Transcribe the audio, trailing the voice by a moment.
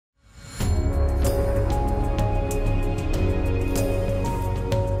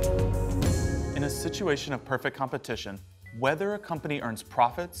situation of perfect competition, whether a company earns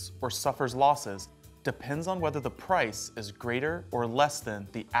profits or suffers losses depends on whether the price is greater or less than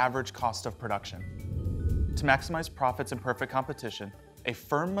the average cost of production. To maximize profits in perfect competition, a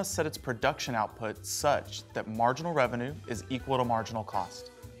firm must set its production output such that marginal revenue is equal to marginal cost.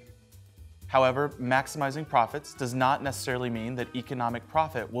 However, maximizing profits does not necessarily mean that economic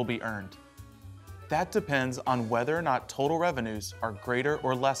profit will be earned. That depends on whether or not total revenues are greater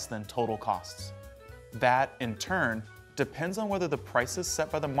or less than total costs. That, in turn, depends on whether the prices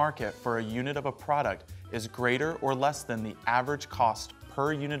set by the market for a unit of a product is greater or less than the average cost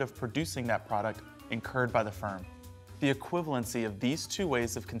per unit of producing that product incurred by the firm. The equivalency of these two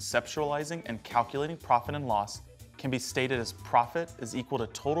ways of conceptualizing and calculating profit and loss can be stated as profit is equal to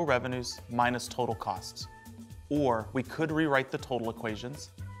total revenues minus total costs. Or we could rewrite the total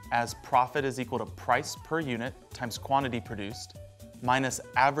equations as profit is equal to price per unit times quantity produced minus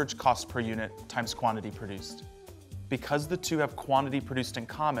average cost per unit times quantity produced. Because the two have quantity produced in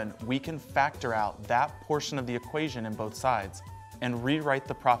common, we can factor out that portion of the equation in both sides and rewrite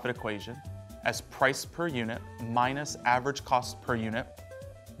the profit equation as price per unit minus average cost per unit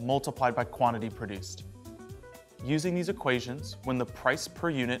multiplied by quantity produced. Using these equations, when the price per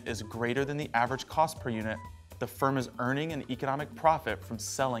unit is greater than the average cost per unit, the firm is earning an economic profit from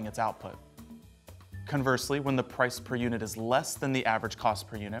selling its output. Conversely, when the price per unit is less than the average cost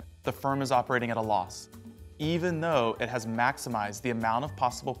per unit, the firm is operating at a loss, even though it has maximized the amount of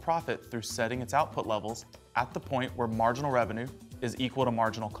possible profit through setting its output levels at the point where marginal revenue is equal to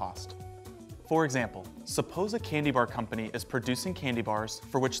marginal cost. For example, suppose a candy bar company is producing candy bars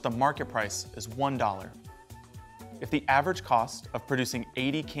for which the market price is $1. If the average cost of producing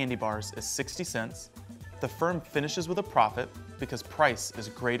 80 candy bars is 60 cents, the firm finishes with a profit because price is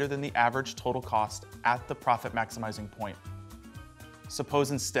greater than the average total cost at the profit maximizing point.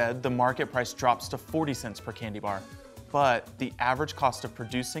 Suppose instead the market price drops to 40 cents per candy bar, but the average cost of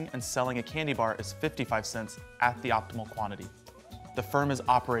producing and selling a candy bar is 55 cents at the optimal quantity. The firm is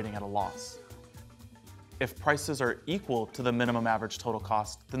operating at a loss. If prices are equal to the minimum average total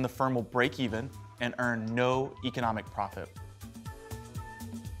cost, then the firm will break even and earn no economic profit.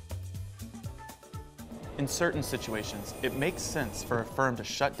 In certain situations, it makes sense for a firm to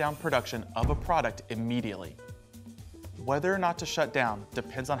shut down production of a product immediately. Whether or not to shut down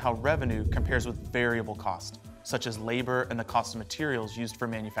depends on how revenue compares with variable cost, such as labor and the cost of materials used for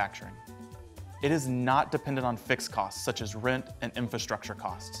manufacturing. It is not dependent on fixed costs, such as rent and infrastructure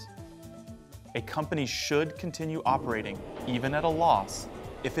costs. A company should continue operating, even at a loss,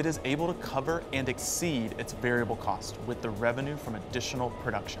 if it is able to cover and exceed its variable cost with the revenue from additional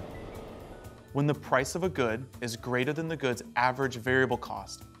production. When the price of a good is greater than the good's average variable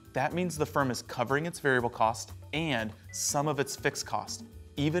cost, that means the firm is covering its variable cost and some of its fixed cost,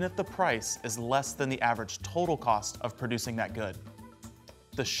 even if the price is less than the average total cost of producing that good.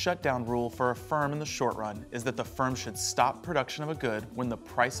 The shutdown rule for a firm in the short run is that the firm should stop production of a good when the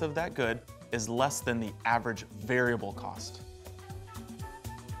price of that good is less than the average variable cost.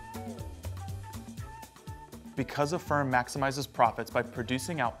 Because a firm maximizes profits by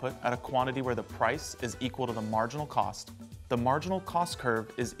producing output at a quantity where the price is equal to the marginal cost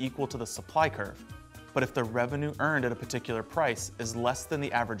curve is equal to the supply curve. But if the revenue earned at a particular price is less than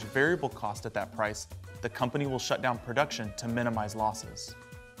the average variable cost at that price, the company will shut down production to minimize losses.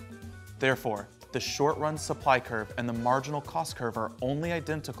 Therefore, the short-run supply curve and the marginal cost curve are only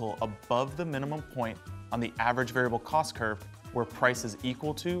identical above the minimum point on the average variable cost curve where price is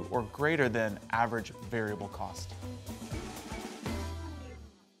equal to or greater than average variable cost.